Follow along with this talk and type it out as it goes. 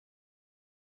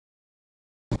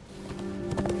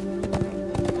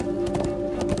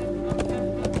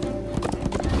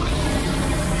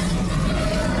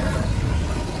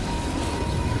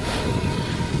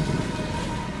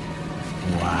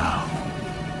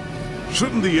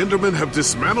Shouldn't the Endermen have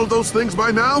dismantled those things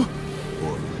by now?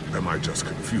 Or am I just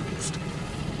confused?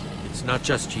 It's not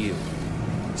just you.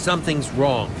 Something's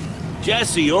wrong.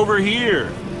 Jesse, over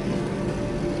here!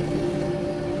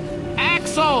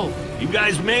 Axel! You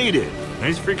guys made it!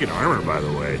 Nice freaking armor, by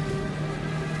the way.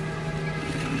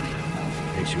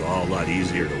 Makes you all a lot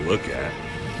easier to look at.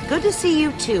 Good to see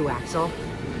you too, Axel.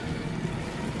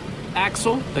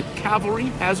 Axel, the cavalry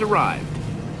has arrived.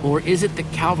 Or is it the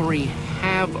cavalry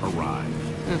have arrived?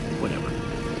 Whatever.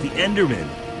 The Endermen,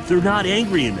 they're not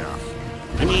angry enough.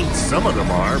 I mean, some of them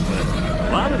are, but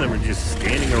a lot of them are just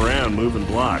standing around moving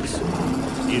blocks.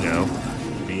 You know,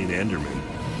 being Endermen.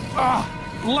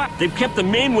 They've kept the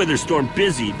main Witherstorm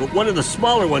busy, but one of the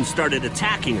smaller ones started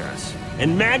attacking us.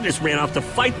 And Magnus ran off to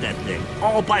fight that thing,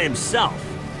 all by himself.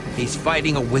 He's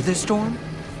fighting a Witherstorm?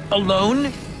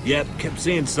 Alone? Yep, kept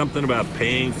saying something about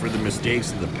paying for the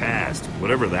mistakes of the past,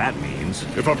 whatever that means.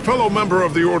 If a fellow member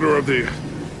of the Order of the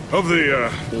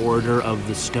Order of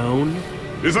the Stone?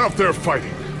 is out there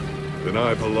fighting, then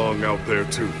I belong out there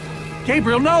too.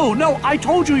 Gabriel, no! I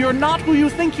told you you're not who you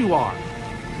think you are.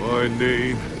 My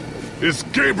name is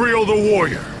Gabriel the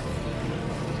Warrior.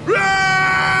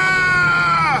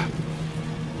 Ah!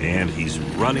 And he's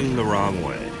running the wrong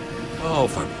way. Oh,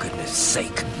 for goodness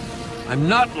sake. I'm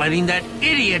not letting that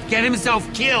idiot get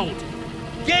himself killed!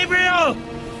 Gabriel!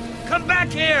 Come back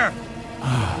here!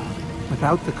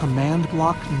 Without the command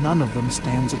block, none of them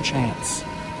stands a chance.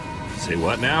 Say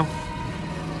what now?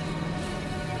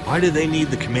 Why do they need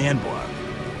the command block?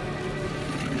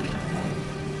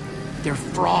 They're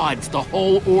frauds, the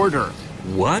whole order.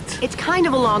 What? It's kind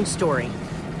of a long story.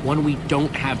 One we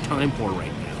don't have time for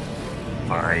right now.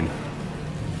 Fine.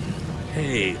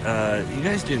 Hey, you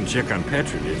guys didn't check on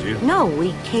Petra, did you? No,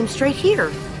 we came straight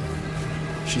here.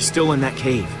 She's still in that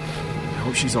cave. I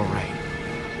hope she's alright.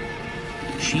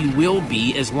 She will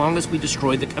be as long as we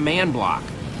destroy the command block.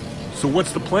 So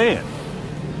what's the plan?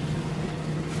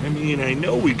 I mean, I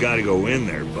know we gotta go in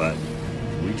there, but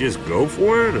we just go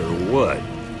for it, or what?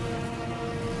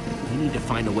 We need to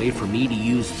find a way for me to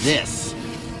use this.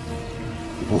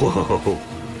 Whoa,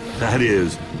 that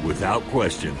is, without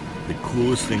question, the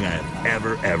coolest thing I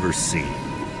have ever seen.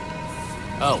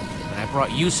 Oh, and I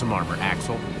brought you some armor,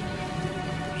 Axel.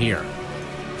 Here.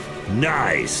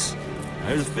 Nice!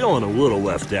 I was feeling a little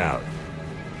left out.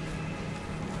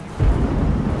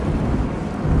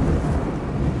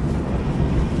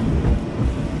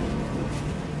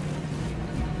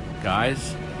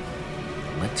 Guys,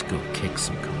 let's go kick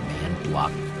some command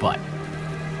block butt.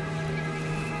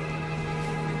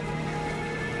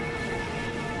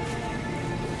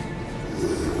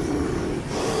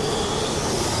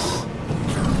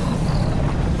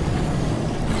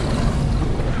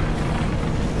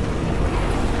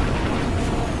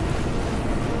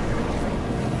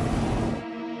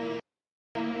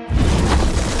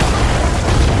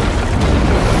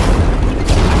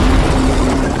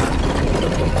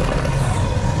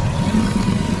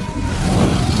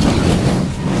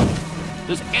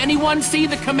 Does anyone see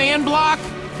the command block?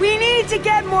 We need to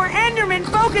get more Endermen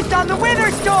focused on the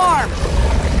Witherstorm!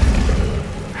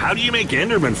 How do you make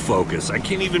Enderman focus? I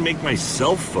can't even make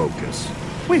myself focus.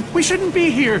 We shouldn't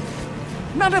be here.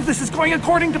 None of this is going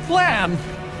according to plan.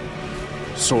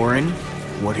 Soren,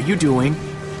 what are you doing?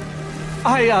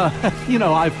 I've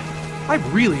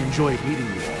really enjoyed meeting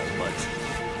you all,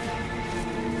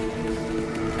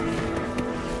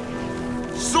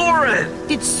 but... Soren!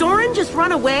 Did Soren just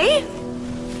run away?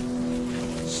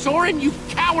 Soren, you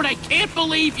coward! I can't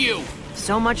believe you!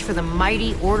 So much for the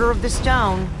mighty Order of the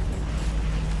Stone.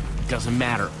 Doesn't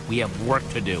matter. We have work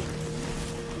to do.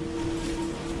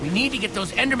 We need to get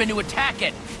those Endermen to attack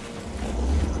it.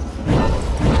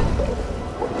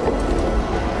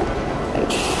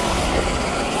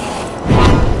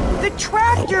 The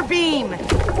tractor beam!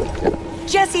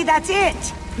 Jesse, that's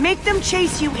it! Make them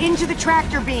chase you into the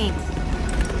tractor beam.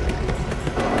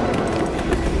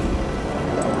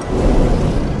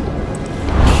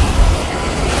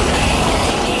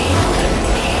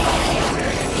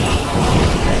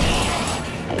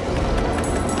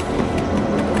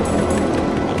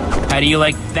 How do you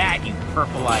like that, you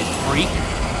purple-eyed freak?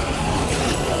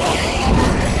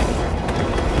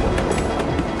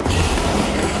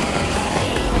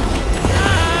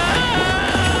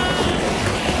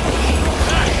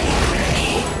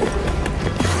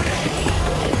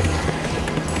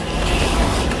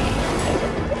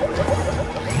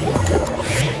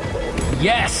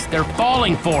 Yes, they're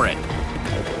falling for it.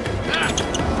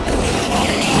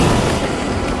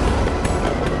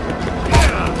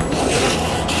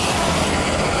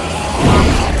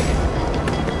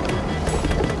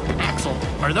 Axel,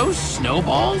 are Are those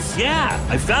snowballs? Yeah,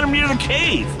 I found them near the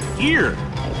cave. Here.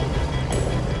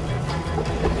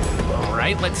 All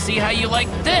right, let's see how you like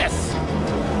this.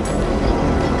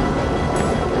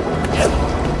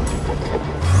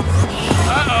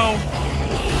 Uh-oh.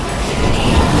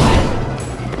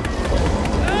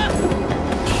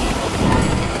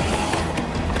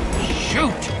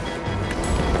 Shoot.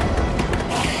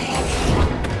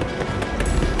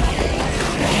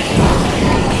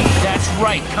 That's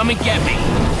right, come and get me.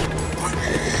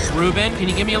 Reuben, can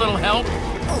you give me a little help?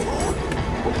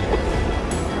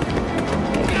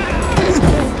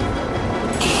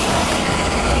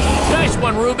 Nice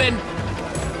one, Reuben.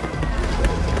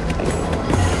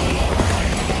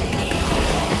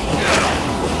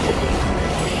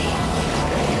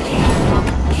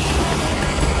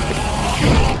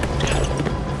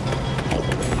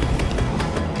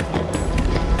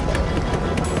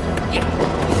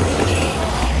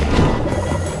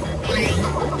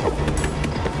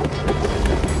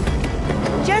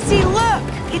 Jesse, look!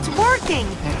 It's working!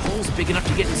 That hole's big enough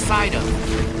to get inside of.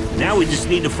 Now we just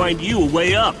need to find you a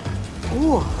way up.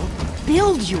 Or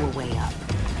build you a way up.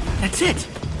 That's it.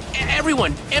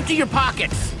 Everyone, empty your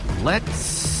pockets. Let's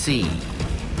see.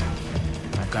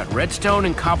 I've got redstone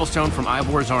and cobblestone from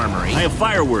Ivor's armory. I have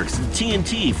fireworks and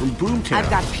TNT from Boomtown. I've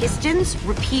got pistons,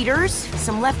 repeaters,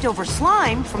 some leftover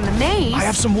slime from the maze. I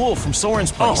have some wool from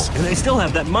Soren's place. Oh, and I still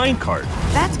have that minecart.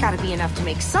 That's gotta be enough to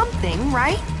make something,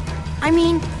 right? I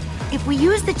mean, if we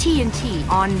use the TNT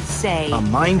on, say... A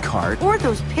minecart? Or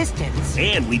those pistons,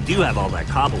 And we do have all that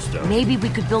cobblestone. maybe we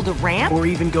could build a ramp? Or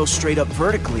even go straight up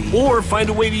vertically. Or find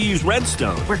a way to use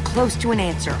redstone. We're close to an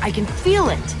answer. I can feel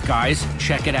it. Guys,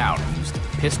 check it out. Use the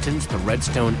pistons, the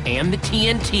redstone, and the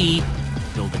TNT.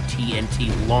 Build a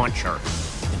TNT launcher.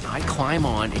 Then I climb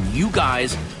on, and you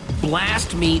guys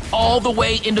blast me all the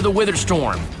way into the Wither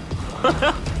Storm.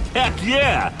 Heck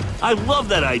yeah! I love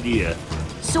that idea.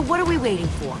 So what are we waiting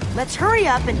for? Let's hurry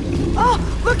up and... Oh,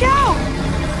 look out!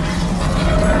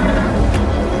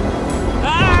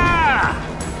 Ah!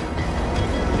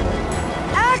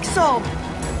 Axel!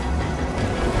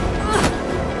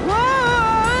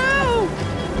 Whoa!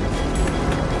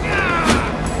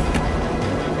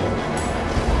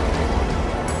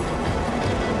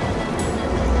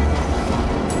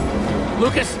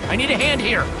 Lucas, I need a hand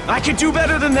here. I can do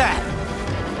better than that.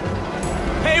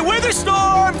 Hey,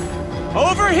 Witherstorm!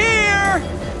 Over here!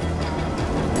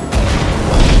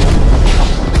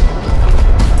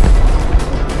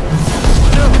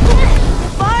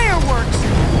 Fireworks!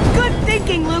 Good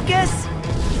thinking, Lucas!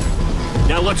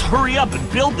 Now let's hurry up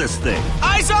and build this thing.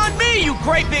 Eyes on me, you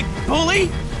great big bully!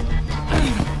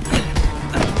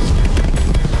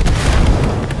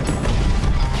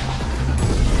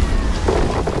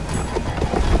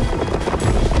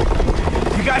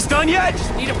 You guys done yet?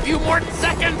 Need a few more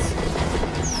seconds.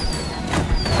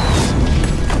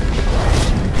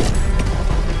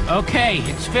 Okay,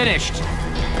 it's finished.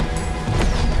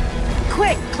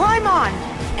 Quick, climb on!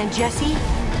 And Jesse,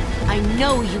 I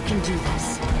know you can do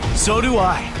this. So do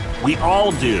I. We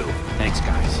all do. Thanks,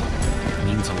 guys. It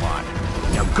means a lot.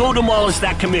 Now go demolish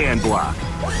that command block.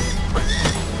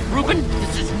 Reuben,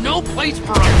 this is no place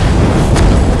for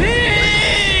us.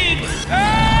 Big!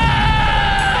 Ah!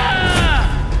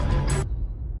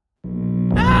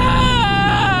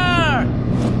 Ah!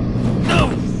 No!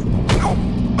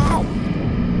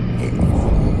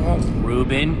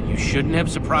 Reuben, you shouldn't have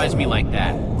surprised me like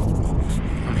that.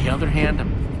 On the other hand,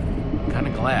 I'm kind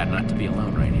of glad not to be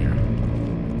alone right here.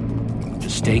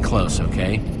 Just stay close,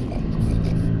 okay?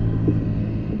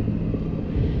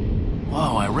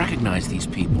 Whoa, I recognize these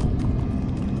people.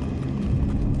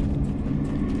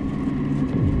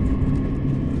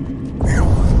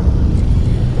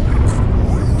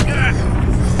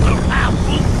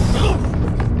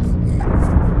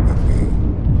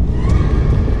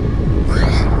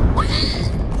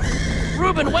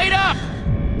 Reuben, wait up!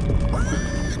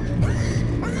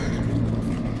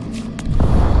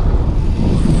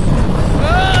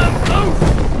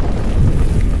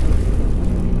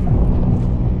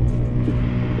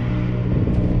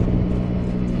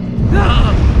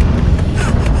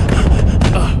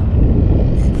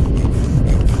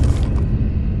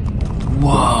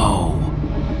 Whoa.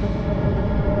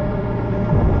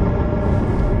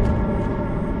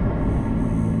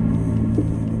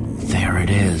 There it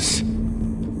is.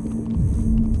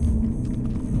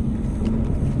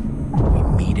 We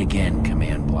meet again,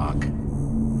 command block.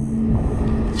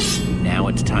 Now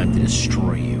it's time to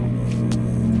destroy you.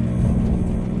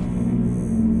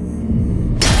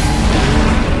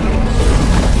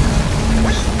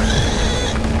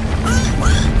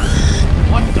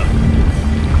 What the?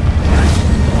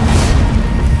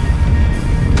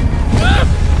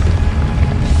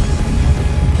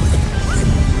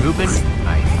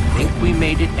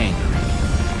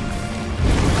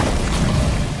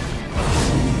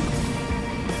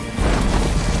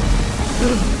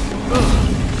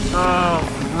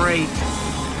 great.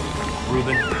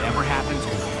 Reuben, whatever happens,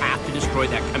 we have to destroy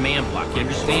that command block, you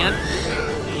understand?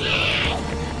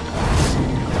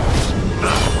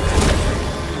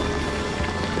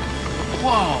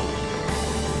 Whoa!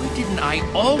 Why didn't I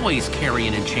always carry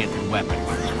an enchanted weapon?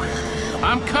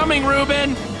 I'm coming,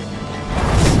 Reuben!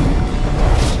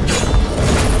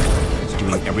 It's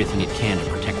doing everything it can to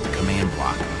protect the command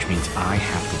block, which means I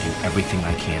have to do everything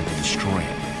I can to destroy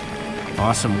it.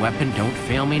 Awesome weapon, don't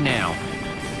fail me now.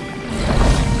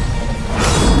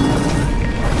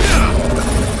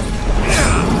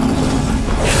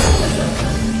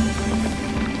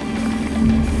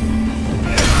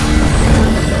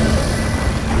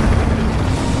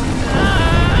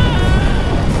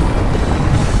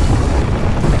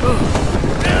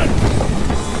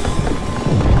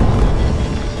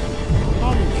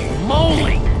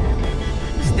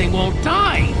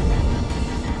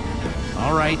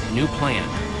 New plan.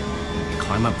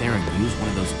 Climb up there and use one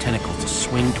of those tentacles to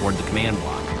swing toward the command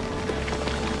block.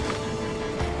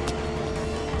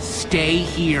 Stay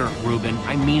here, Reuben.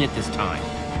 I mean it this time.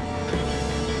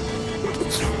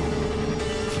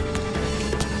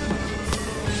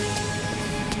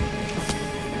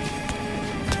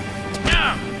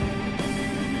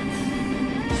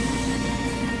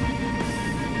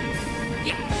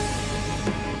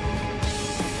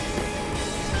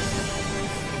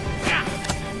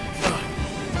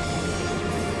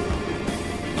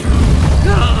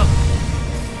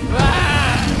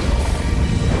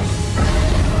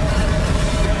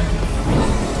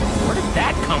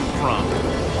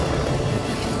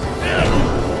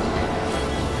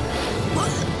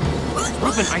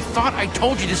 I thought I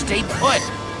told you to stay put.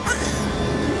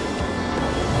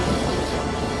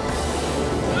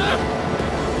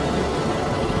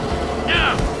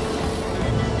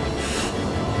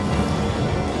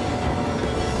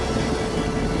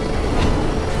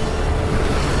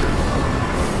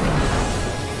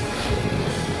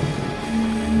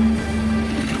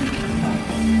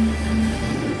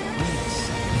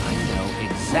 I know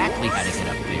exactly how to get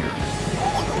up there.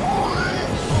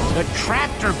 The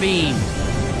tractor beam.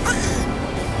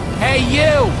 Hey,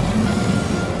 you!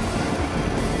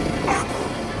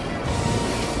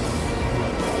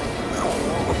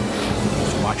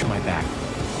 Just watch my back.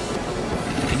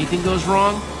 If anything goes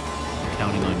wrong, I'm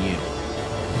counting on you.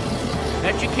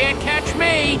 Bet you can't catch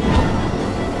me!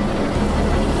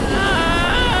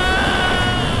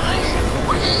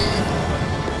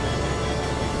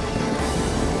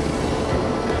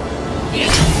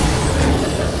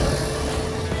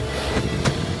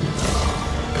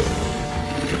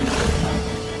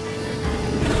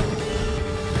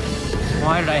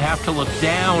 Why did I have to look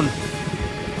down?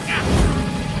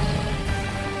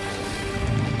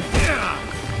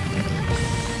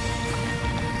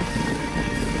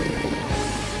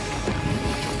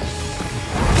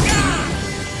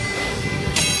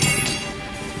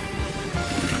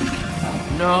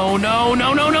 No, no,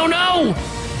 no, no, no, no!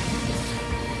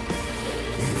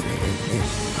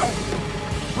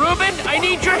 Reuben, I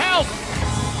need your help!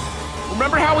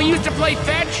 Remember how we used to play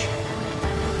fetch?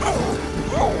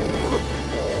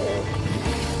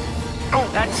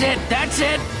 That's it, that's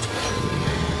it!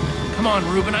 Come on,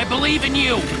 Reuben, I believe in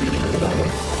you!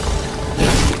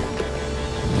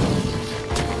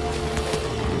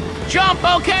 Jump,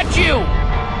 I'll catch you!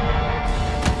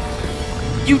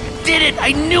 You did it!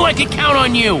 I knew I could count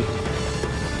on you!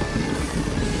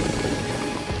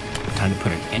 Time to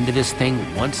put an end to this thing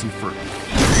once and for...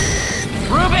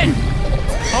 Reuben!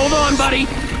 Hold on, buddy!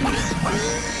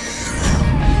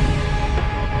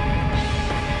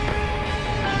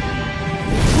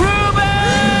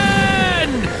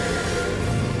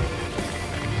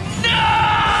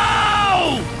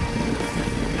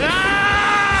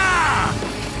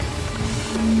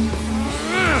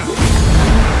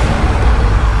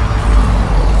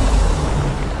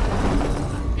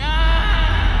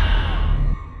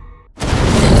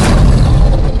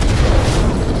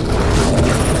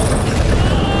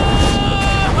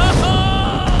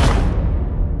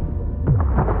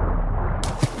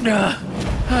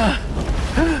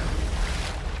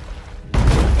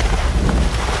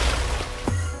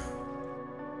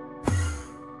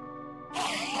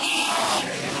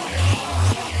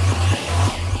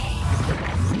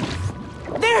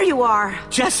 There you are!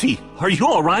 Jesse, are you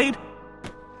all right?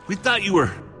 We thought you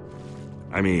were...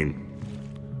 I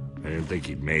didn't think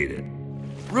he'd made it.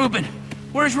 Reuben!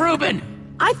 Where's Reuben?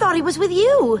 I thought he was with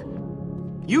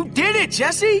you! You did it,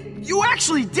 Jesse! You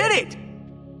actually did it!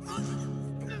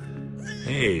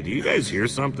 Hey, do you guys hear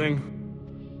something?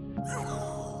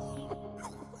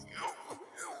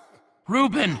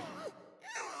 Reuben!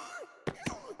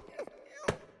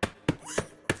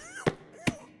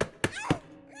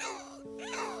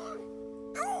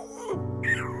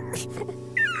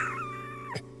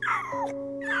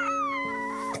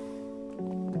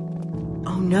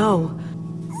 no.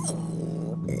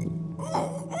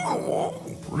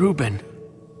 Reuben.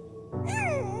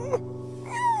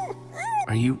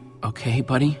 Are you okay,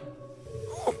 buddy?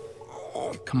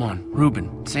 Come on,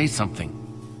 Reuben, say something.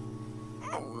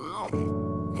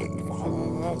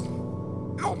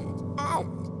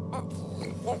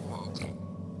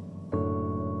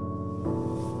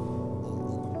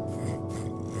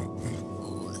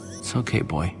 It's okay,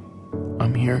 boy.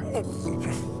 I'm here.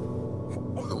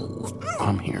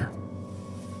 I'm here.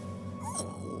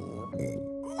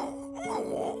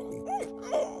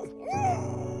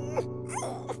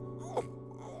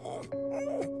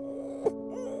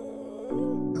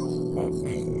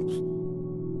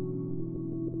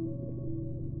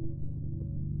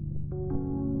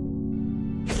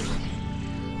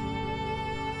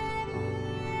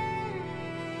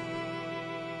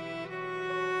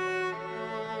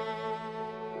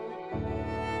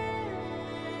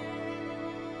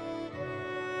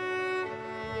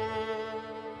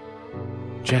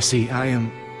 Jesse, I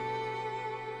am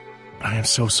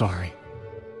so sorry.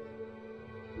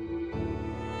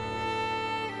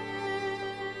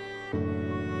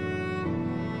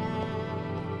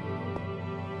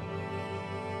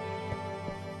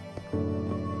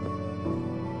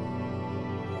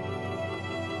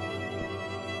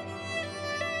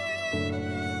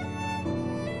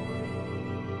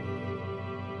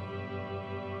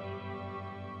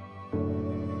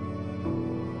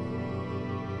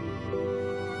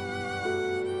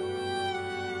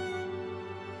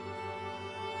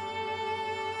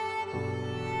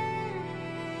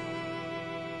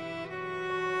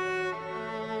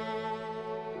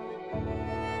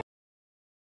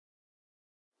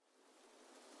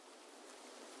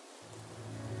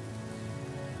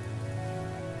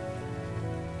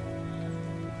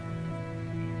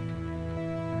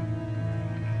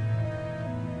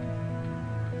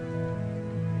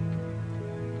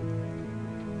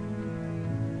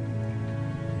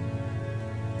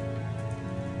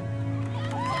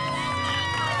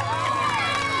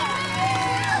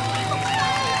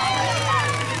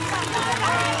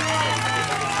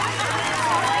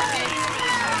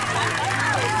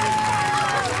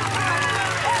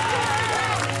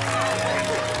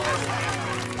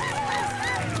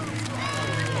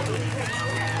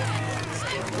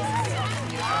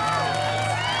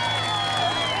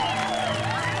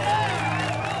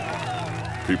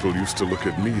 People used to look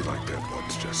at me like that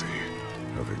once, Jesse.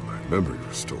 Having my memory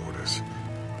restored has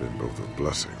been both a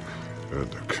blessing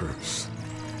and a curse.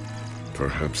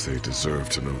 Perhaps they deserve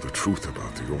to know the truth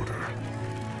about the Order.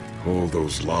 All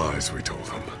those lies we told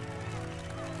them.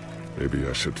 Maybe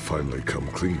I should finally come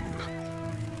clean.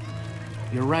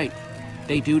 You're right.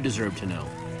 They do deserve to know.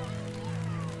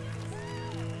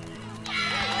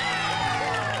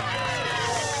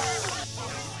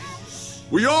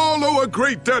 We all owe a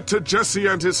great debt to Jesse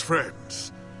and his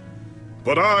friends.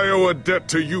 But I owe a debt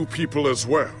to you people as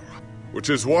well. Which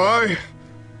is why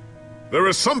there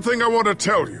is something I want to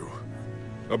tell you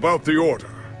about the Order.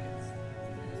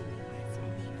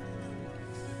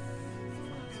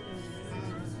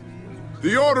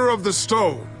 The Order of the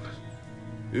Stone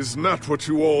is not what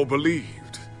you all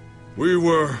believed. We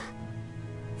were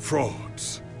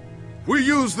frauds. We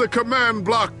used the command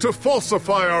block to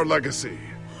falsify our legacy.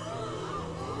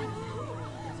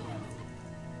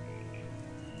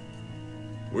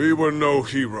 We were no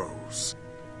heroes.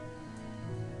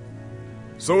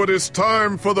 So it is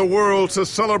time for the world to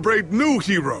celebrate new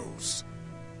heroes.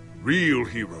 Real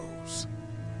heroes.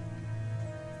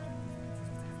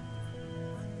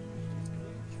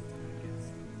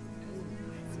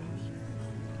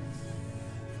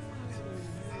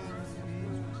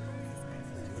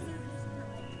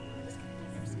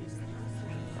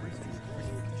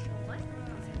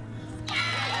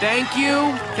 Thank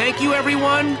you. Thank you,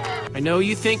 everyone. I know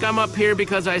you think I'm up here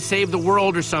because I saved the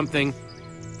world or something,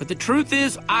 but the truth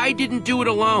is, I didn't do it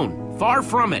alone. Far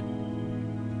from it.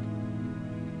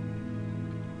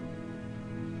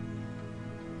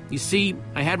 You see,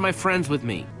 I had my friends with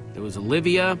me. There was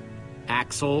Olivia,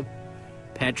 Axel,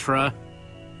 Petra,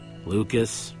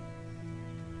 Lucas.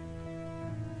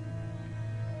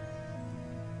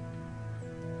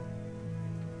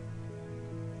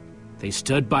 They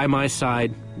stood by my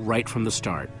side right from the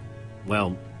start.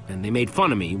 Well, and they made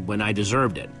fun of me when I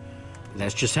deserved it.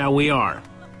 That's just how we are.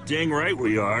 Dang right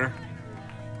we are.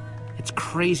 It's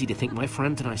crazy to think my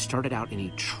friends and I started out in a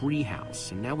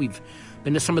treehouse, and now we've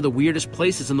been to some of the weirdest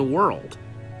places in the world.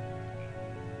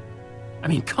 I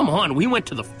mean, come on, we went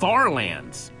to the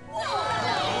Farlands.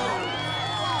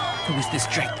 There was this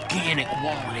gigantic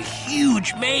wall and a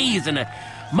huge maze and a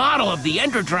model of the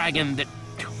Ender Dragon that,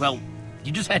 well,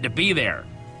 you just had to be there.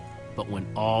 But when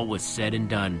all was said and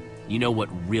done, you know what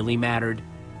really mattered?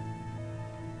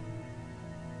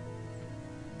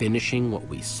 Finishing what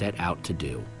we set out to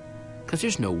do. Because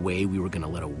there's no way we were gonna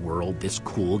let a world this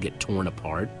cool get torn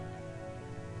apart.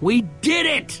 We did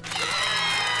it!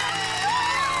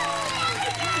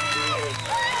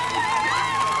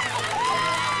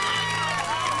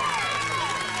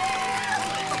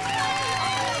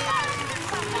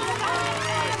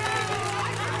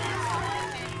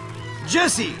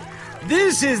 Jesse,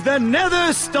 this is the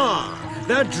Nether Star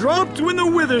that dropped when the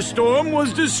Wither Storm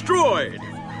was destroyed.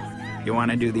 You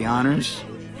want to do the honors?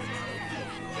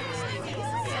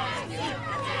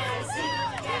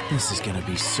 This is gonna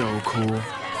be so cool.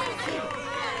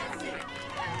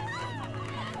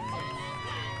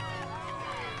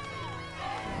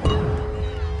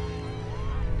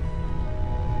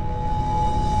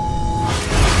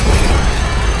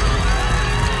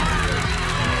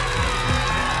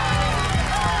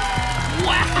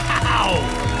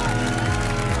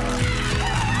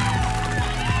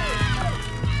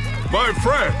 My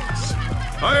friends,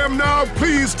 I am now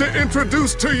pleased to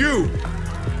introduce to you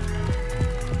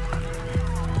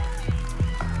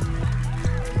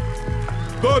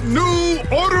the new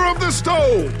Order of the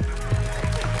Stone.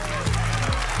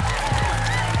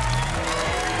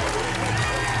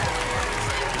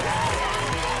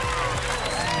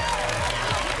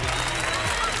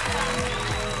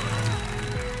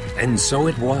 And so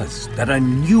it was that a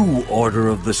new Order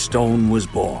of the Stone was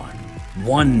born.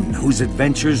 One whose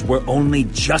adventures were only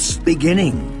just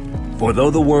beginning. For though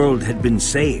the world had been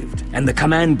saved and the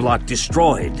command block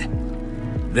destroyed,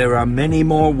 there are many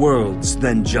more worlds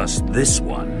than just this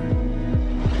one.